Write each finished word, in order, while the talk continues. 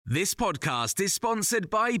This podcast is sponsored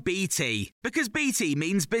by BT, because BT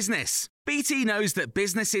means business. BT knows that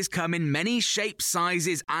businesses come in many shapes,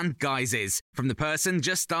 sizes and guises, from the person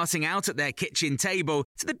just starting out at their kitchen table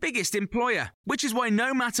to the biggest employer, which is why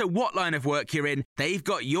no matter what line of work you're in, they've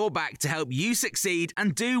got your back to help you succeed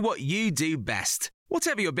and do what you do best.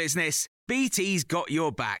 Whatever your business, BT's got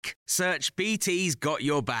your back. Search BT's got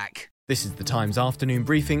your back. This is the Times afternoon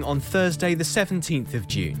briefing on Thursday the 17th of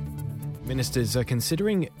June. Ministers are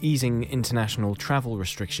considering easing international travel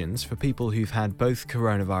restrictions for people who've had both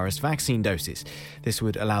coronavirus vaccine doses. This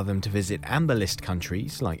would allow them to visit amber list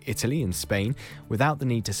countries like Italy and Spain without the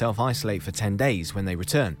need to self-isolate for 10 days when they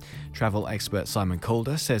return. Travel expert Simon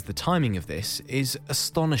Calder says the timing of this is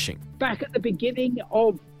astonishing. Back at the beginning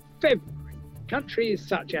of February, countries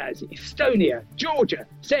such as Estonia, Georgia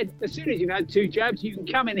said as soon as you've had 2 jabs, you can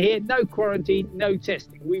come in here, no quarantine, no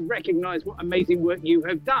testing. We recognise what amazing work you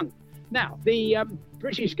have done. Now, the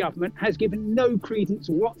British government has given no credence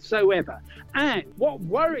whatsoever. And what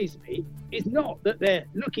worries me is not that they're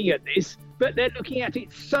looking at this, but they're looking at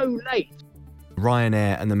it so late.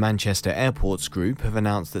 Ryanair and the Manchester Airports Group have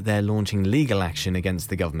announced that they're launching legal action against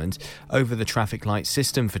the government over the traffic light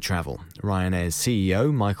system for travel. Ryanair's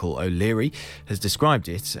CEO, Michael O'Leary, has described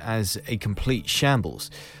it as a complete shambles.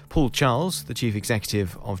 Paul Charles, the chief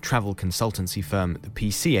executive of travel consultancy firm The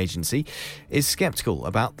PC Agency, is sceptical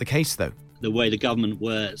about the case, though. The way the government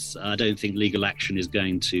works, I don't think legal action is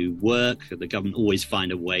going to work. The government always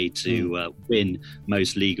find a way to win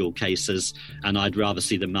most legal cases, and I'd rather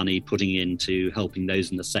see the money putting into helping those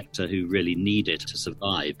in the sector who really need it to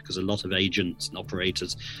survive, because a lot of agents and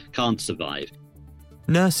operators can't survive.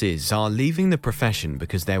 Nurses are leaving the profession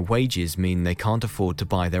because their wages mean they can't afford to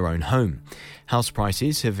buy their own home. House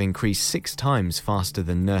prices have increased 6 times faster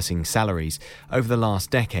than nursing salaries over the last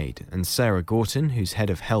decade, and Sarah Gorton, who's head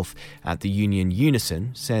of health at the union Unison,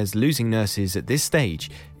 says losing nurses at this stage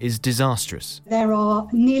is disastrous. There are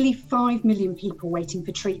nearly 5 million people waiting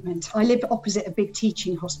for treatment. I live opposite a big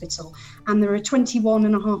teaching hospital, and there are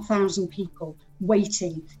 21,500 people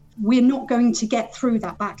waiting. We're not going to get through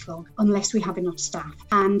that backlog unless we have enough staff.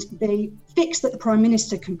 And the fix that the Prime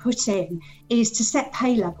Minister can put in is to set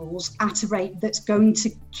pay levels at a rate that's going to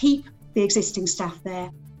keep the existing staff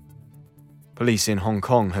there. Police in Hong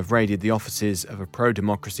Kong have raided the offices of a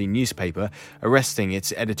pro-democracy newspaper, arresting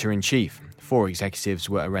its editor-in-chief. 4 executives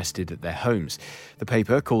were arrested at their homes. The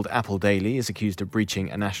paper, called Apple Daily, is accused of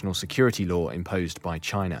breaching a national security law imposed by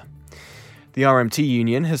China. The RMT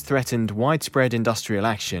union has threatened widespread industrial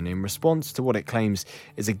action in response to what it claims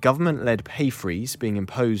is a government-led pay freeze being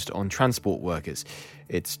imposed on transport workers.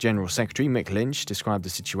 Its General Secretary, Mick Lynch, described the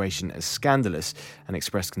situation as scandalous and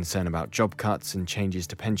expressed concern about job cuts and changes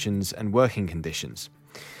to pensions and working conditions.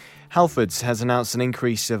 Halfords has announced an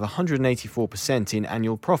increase of 184% in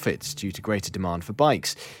annual profits due to greater demand for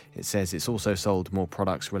bikes. It says it's also sold more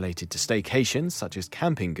products related to staycations, such as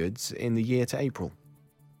camping goods, in the year to April.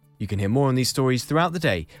 You can hear more on these stories throughout the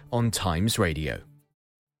day on Times Radio.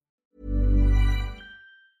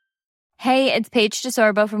 Hey, it's Paige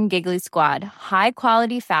DeSorbo from Giggly Squad. High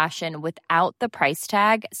quality fashion without the price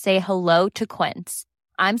tag. Say hello to Quince.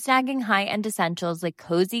 I'm snagging high-end essentials like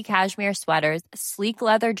cozy cashmere sweaters, sleek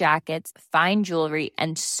leather jackets, fine jewelry,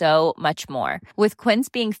 and so much more. With Quince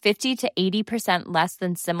being 50 to 80% less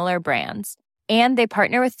than similar brands. And they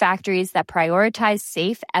partner with factories that prioritize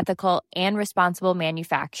safe, ethical, and responsible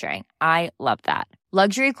manufacturing. I love that.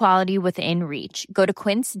 Luxury quality within reach. Go to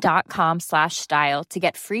quince.com/style to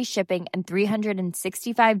get free shipping and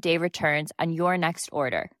 365-day returns on your next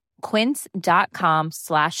order.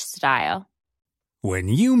 Quince.com/style. When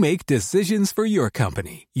you make decisions for your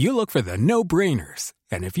company, you look for the no-brainers.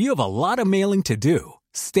 And if you have a lot of mailing to do,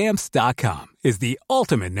 Stamps.com is the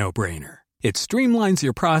ultimate no-brainer. It streamlines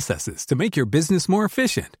your processes to make your business more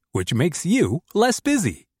efficient, which makes you less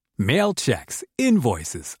busy. Mail checks,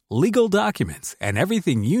 invoices, legal documents, and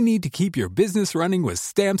everything you need to keep your business running with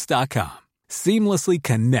Stamps.com. Seamlessly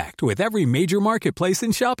connect with every major marketplace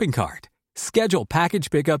and shopping cart. Schedule package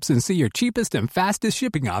pickups and see your cheapest and fastest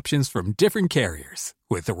shipping options from different carriers,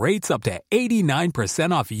 with rates up to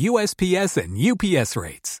 89% off USPS and UPS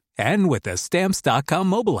rates. And with the Stamps.com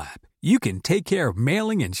mobile app, you can take care of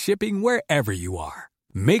mailing and shipping wherever you are.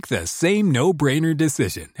 Make the same no-brainer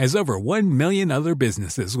decision as over 1 million other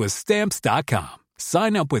businesses with Stamps.com.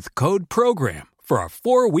 Sign up with code PROGRAM for a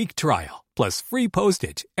 4-week trial, plus free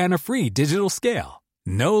postage and a free digital scale.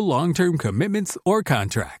 No long-term commitments or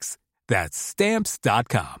contracts. That's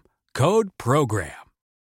Stamps.com. Code PROGRAM.